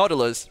Sylas or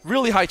Nautilus.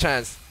 Really high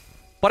chance.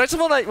 But I just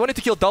wanted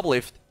to kill double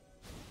lift.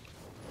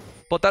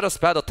 But that was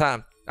bad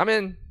attempt. I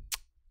mean,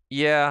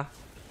 yeah.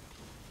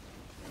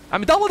 I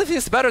mean, double lift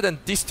is better than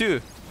these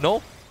two,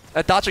 no?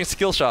 At dodging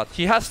skill shot,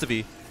 he has to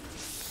be.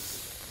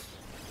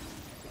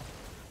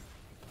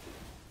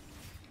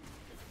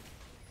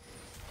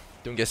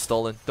 Don't get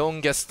stolen,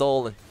 don't get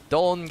stolen,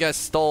 don't get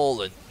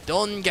stolen,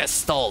 don't get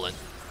stolen.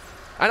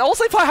 And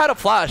also if I had a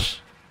flash.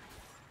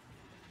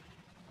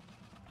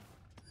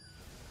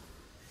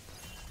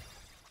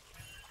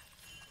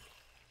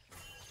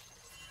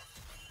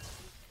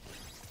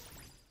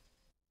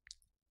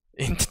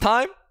 Int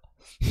time?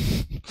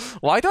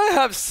 Why do I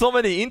have so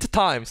many int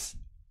times?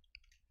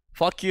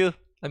 Fuck you,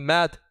 I'm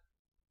mad.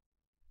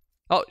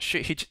 Oh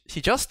shit,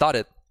 he just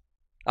started.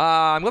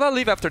 I'm gonna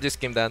leave after this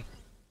game then.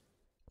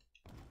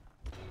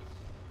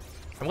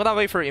 I'm gonna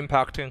wait for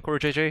impact and Kuro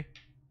JJ.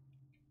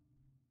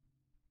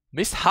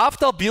 Missed half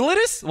the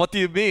abilities? What do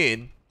you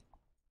mean?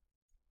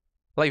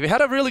 Like we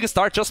had a really good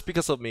start just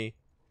because of me.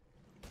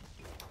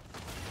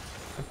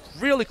 I'm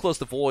really close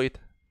to void.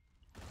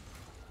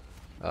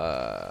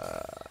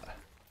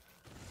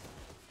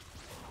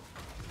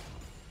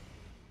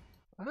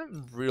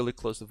 I'm really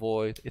close to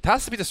void. It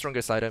has to be the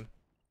strongest item.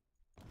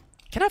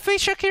 Can I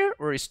face check here?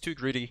 Or is too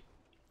greedy?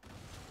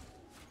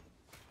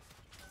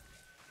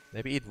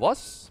 Maybe it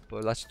was,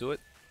 but let's do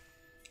it.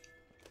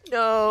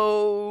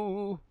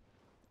 No.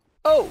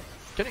 Oh!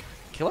 Can you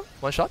kill him?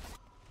 One shot?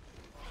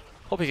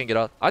 Hope he can get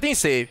out. I think he's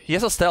safe. He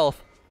has a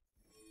stealth.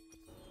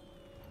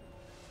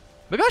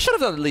 Maybe I should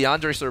have done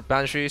Leandris or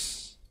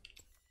Banshees.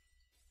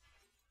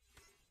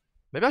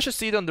 Maybe I should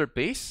see it on their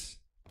base.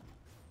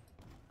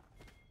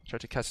 Try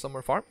to catch some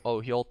more farm.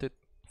 Oh, he ulted.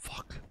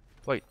 Fuck.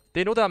 Wait,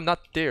 they know that I'm not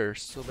there,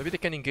 so maybe they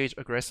can engage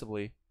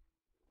aggressively.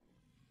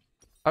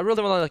 I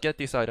really want to get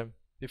this item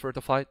before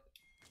the fight.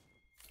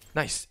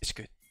 Nice, it's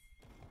good.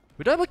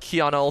 We don't have a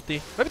Kiana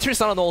ulti. Maybe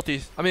Tristana no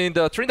ulti. I mean,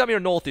 the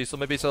Trindamir no ulti, so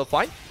maybe it's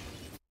fine.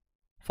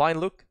 Fine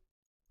look.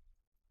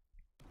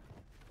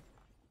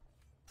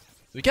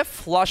 We get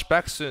flash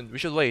back soon. We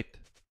should wait.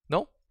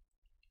 No?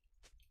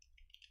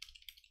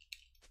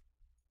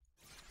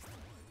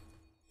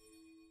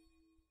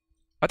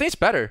 I think it's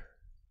better.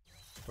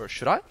 Or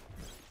should I?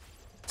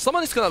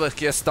 Someone is gonna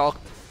get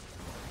stalked.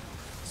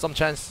 Some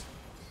chance.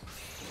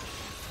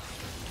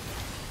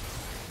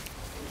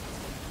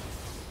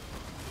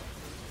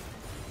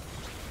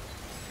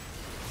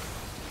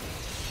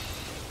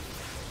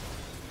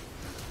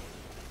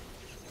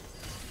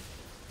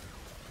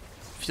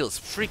 Feels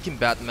freaking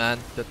bad, man.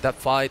 That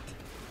fight.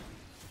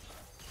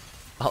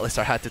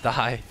 Alistar had to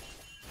die.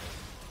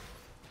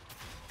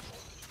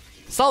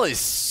 Sala is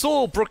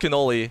so broken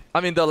early.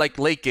 I mean the like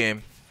late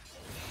game.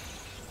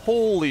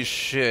 Holy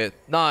shit.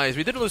 Nice.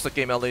 We didn't lose the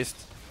game at least.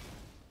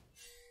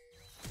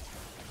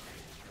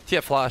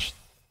 TF flashed.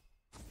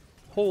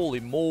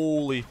 Holy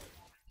moly.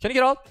 Can he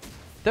get out?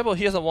 Devil,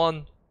 he has a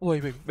one.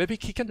 Wait. Maybe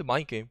he can do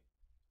mind game.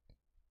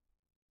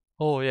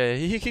 Oh yeah,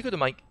 he could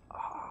mind.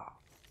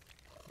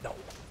 No.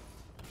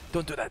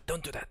 Don't do that,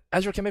 don't do that.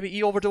 Azure can maybe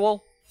E over the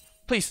wall?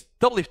 Please,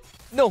 double lift.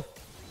 No!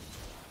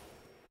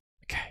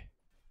 Okay.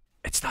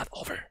 It's not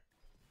over.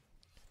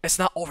 It's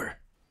not over.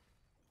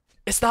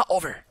 It's not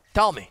over.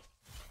 Tell me.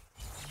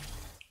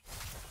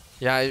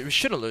 Yeah, we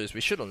shouldn't lose. We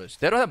shouldn't lose.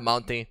 They don't have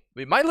mounting.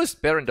 We might lose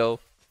Baron though.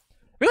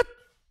 We got.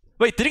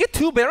 Wait, did he get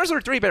 2 Barons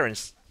or 3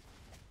 Barons?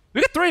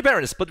 We got 3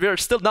 Barons, but we're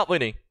still not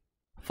winning.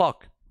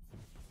 Fuck.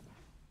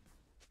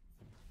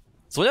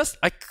 Sonya's?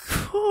 I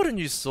couldn't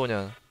use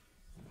Sonya.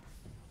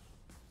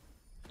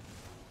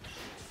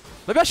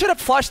 Maybe I should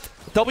have flashed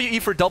WE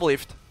for double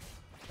lift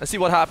and see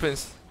what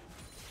happens.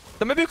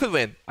 Then maybe we could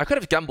win. I could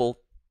have gambled.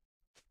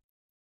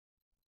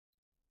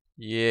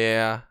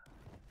 Yeah.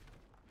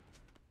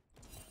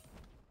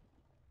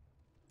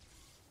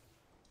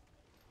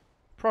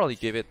 Probably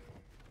give it.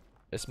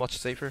 It's much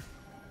safer.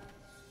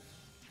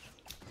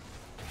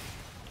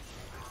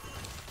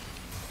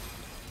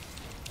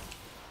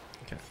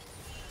 Okay.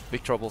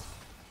 Big trouble.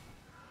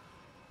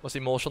 Was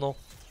emotional.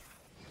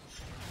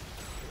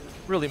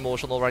 Really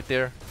emotional right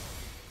there.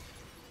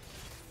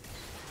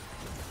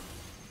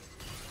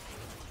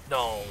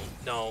 No,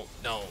 no,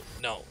 no,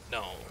 no,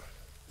 no.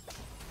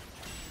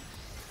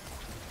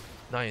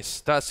 Nice,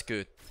 that's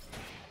good.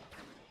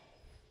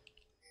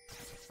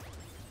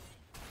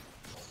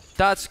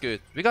 That's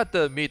good. We got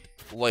the mid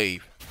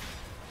wave.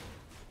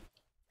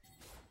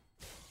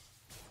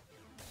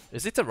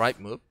 Is it the right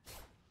move?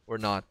 Or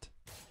not?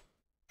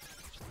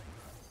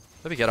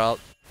 Let me get out.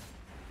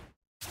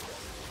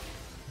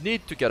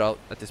 Need to get out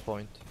at this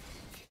point.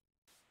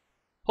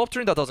 Hope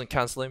Trinidad doesn't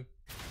cancel him.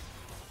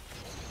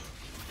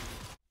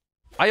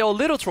 I a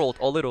little trolled,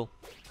 a little.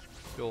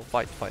 Go,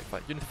 fight, fight,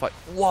 fight. You need to fight.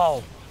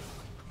 Wow!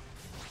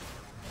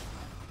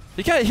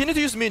 He need to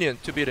use minion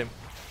to beat him.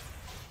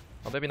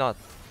 Or maybe not.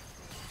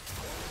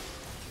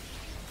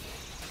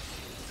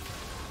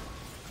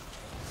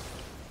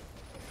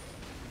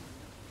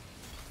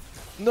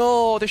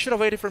 No, they should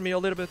have waited for me a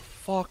little bit.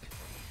 Fuck.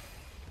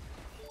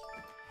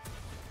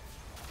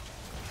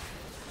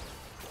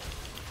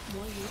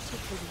 More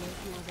YouTube videos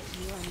now that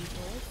you are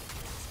employed?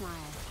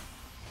 Smile.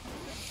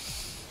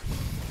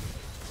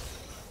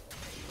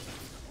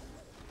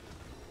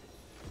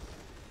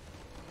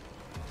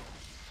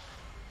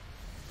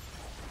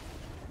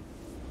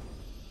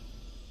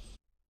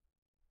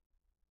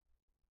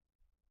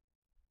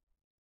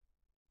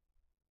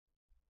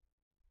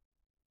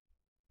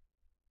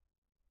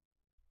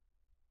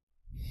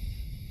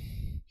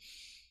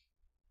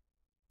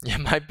 Yeah,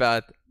 my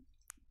bad.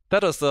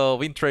 That was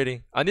win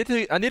trading. I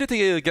needed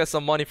to get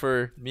some money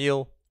for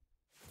meal.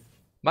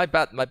 My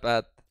bad, my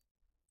bad.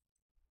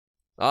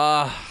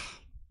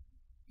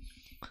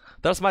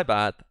 That's my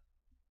bad.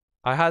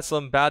 I had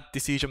some bad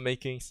decision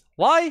makings.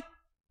 Why?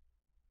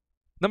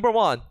 Number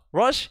 1,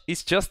 Rush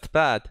is just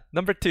bad.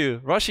 Number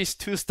 2, Rush is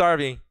too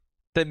starving.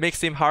 That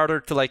makes him harder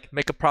to like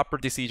make a proper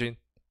decision.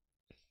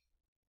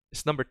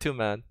 It's number 2,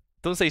 man.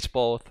 Don't say it's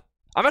both.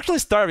 I'm actually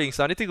starving,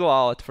 so I need to go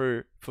out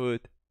for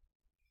food.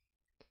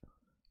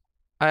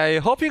 I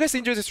hope you guys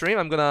enjoy the stream.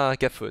 I'm gonna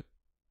get food.